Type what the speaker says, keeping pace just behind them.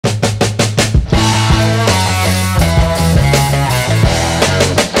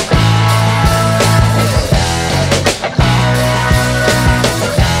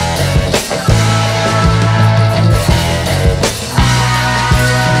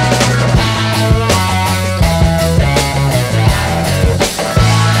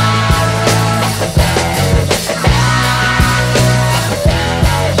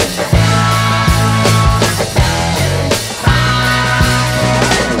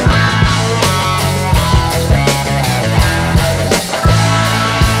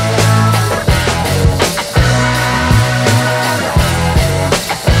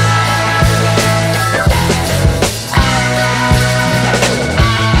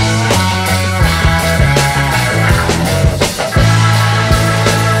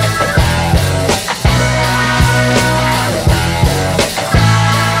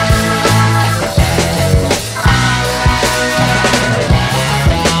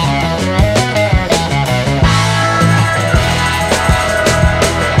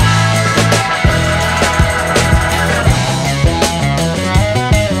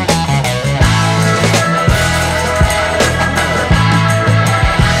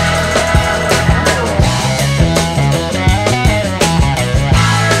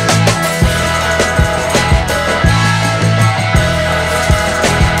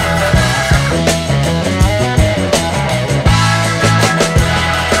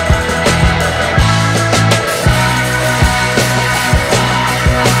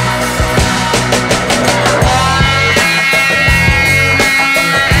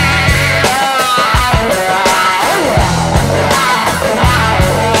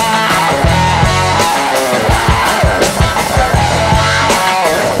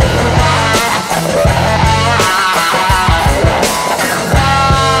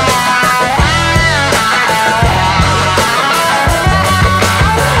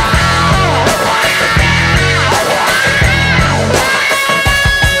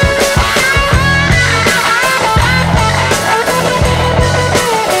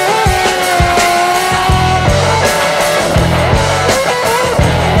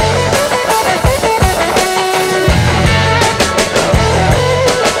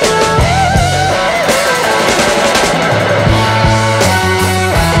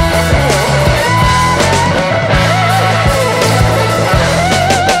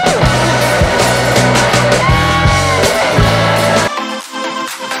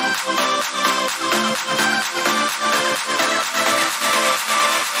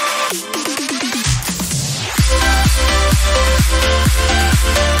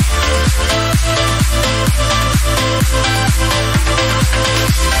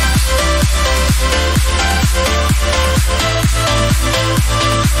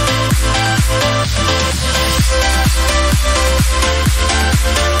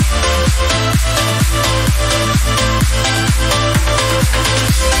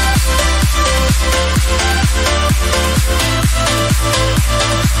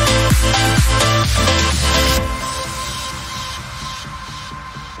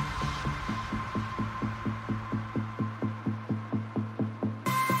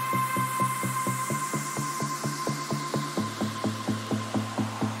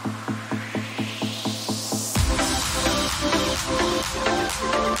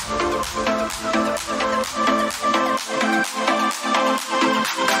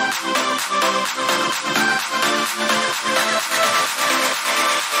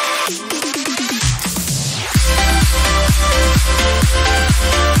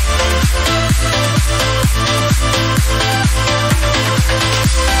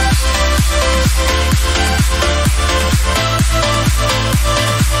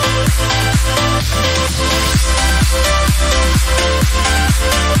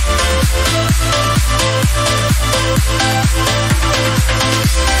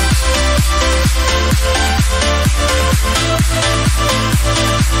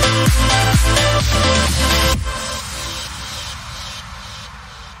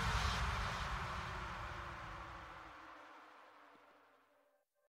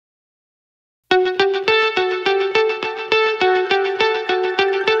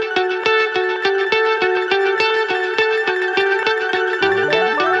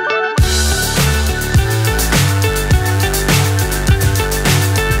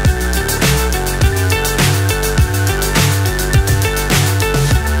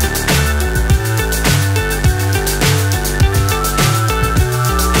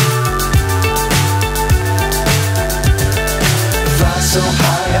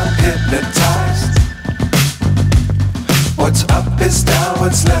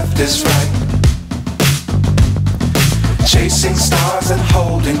is left is right. Chasing stars and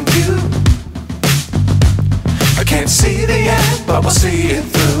holding you. I can't see the end, but we'll see it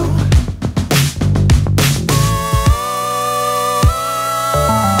through.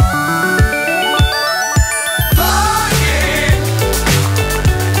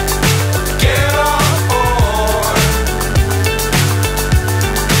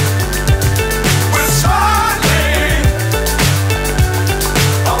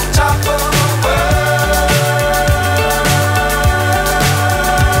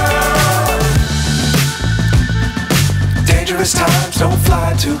 Times don't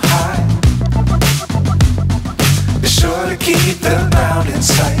fly too high. Be sure to keep the ground in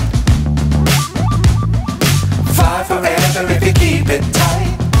sight. Fly forever if you keep it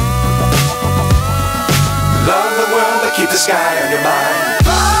tight. Love the world but keep the sky on your mind.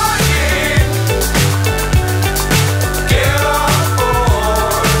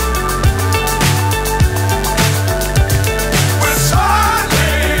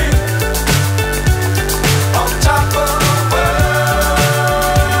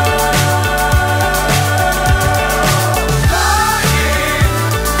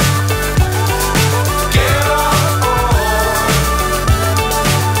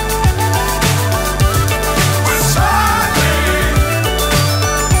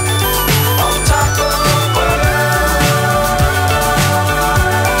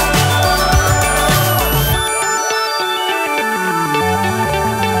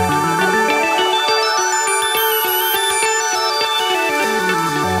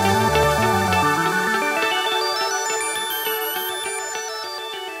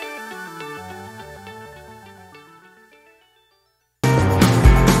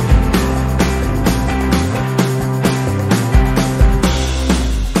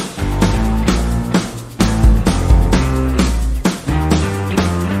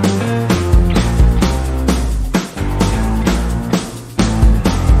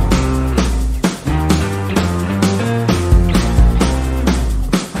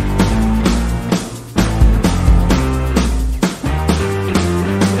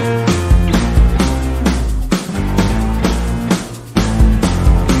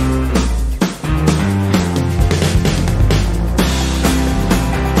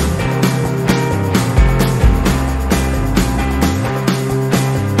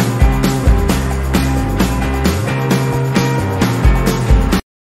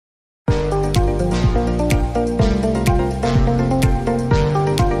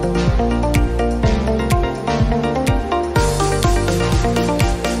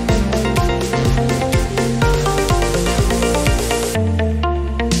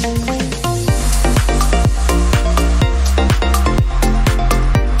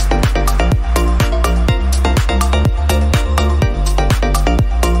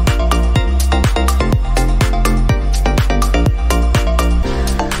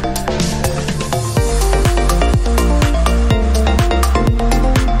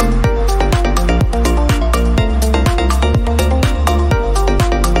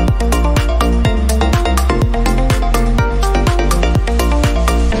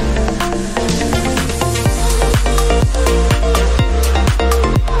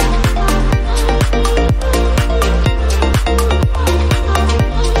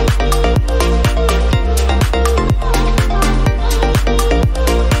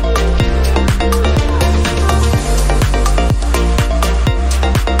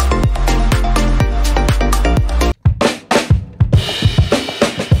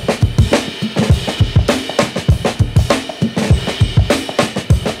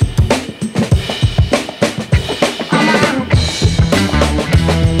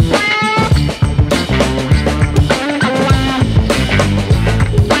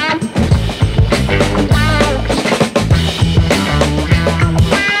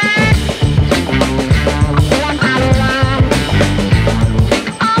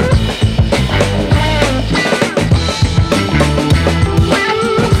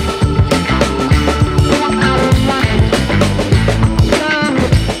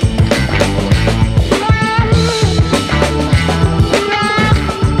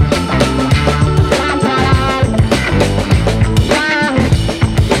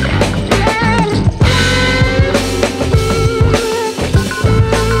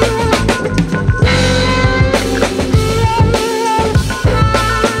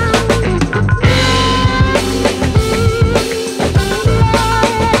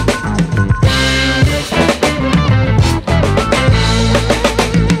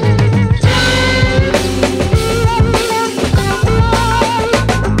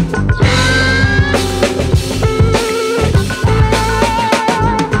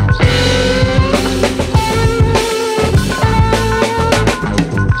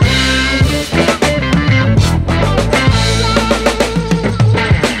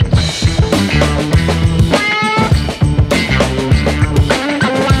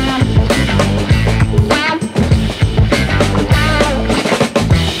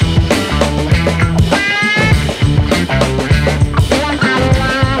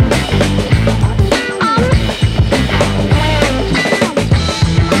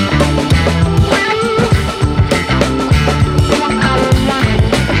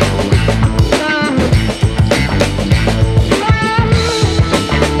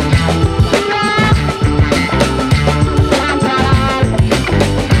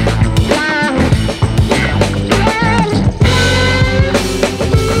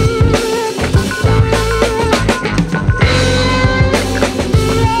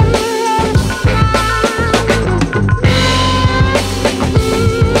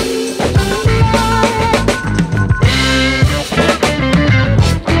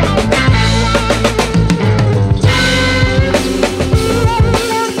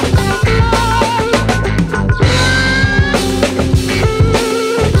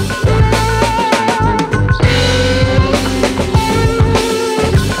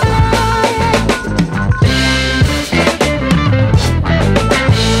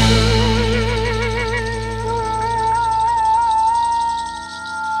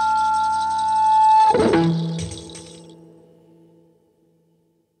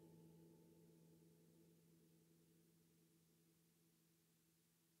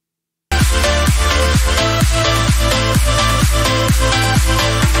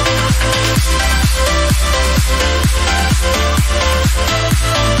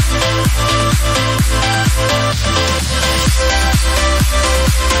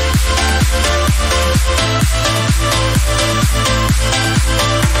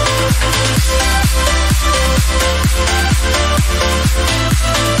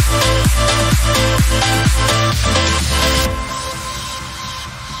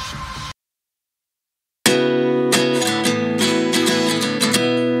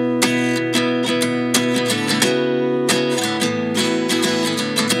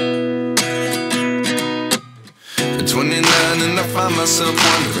 myself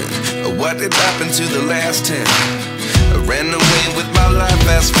wondering, what did happen to the last 10? I ran away with my life,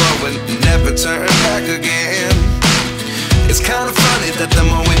 fast forward, never turn back again. It's kinda funny that the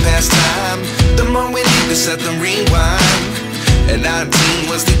more we pass time, the more we need to set the rewind. And 19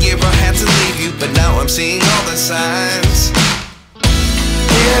 was the year I had to leave you, but now I'm seeing all the signs.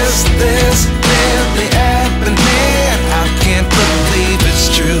 Is this really happening? I can't believe it's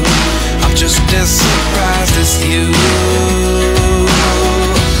true. I'm just as surprised as you.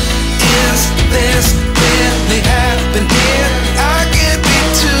 Is this really happening? I can't be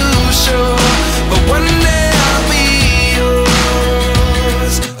too sure, but one day I'll be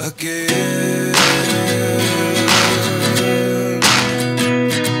yours again.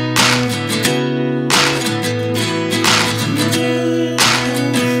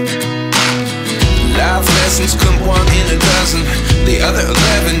 Life lessons come one in a dozen, the other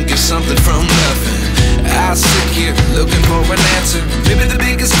 11 give something from nothing. I sit here looking for an answer. Maybe the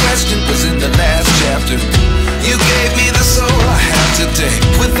biggest question was in the last chapter. You gave me the soul I have today.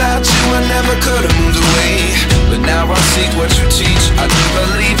 Without you I never could have moved away, but now I see what you teach. I do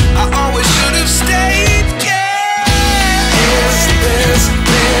believe I always should have stayed. Yeah. Is this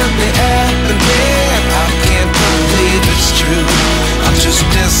really happening? I can't believe it's true. I'm just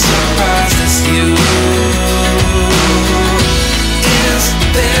as surprised as you. Is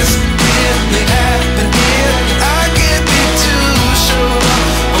this really happening? I can't be too sure,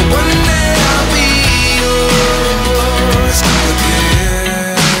 but one day I'll be yours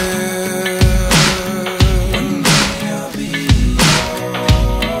again. One day I'll be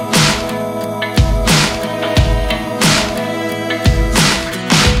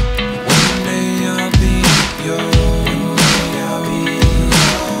One day I'll be yours.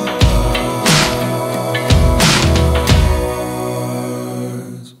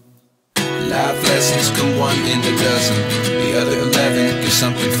 Life lessons come one in a dozen, the other 11 give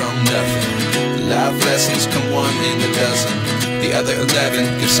something from nothing. Life lessons come one in a dozen, the other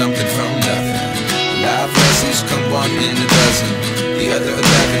 11 give something from nothing. Life lessons come one in a dozen, the other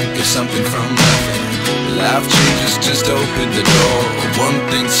 11 give something from nothing. Life changes just open the door. One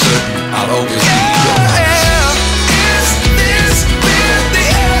thing's certain, I'll always be yours.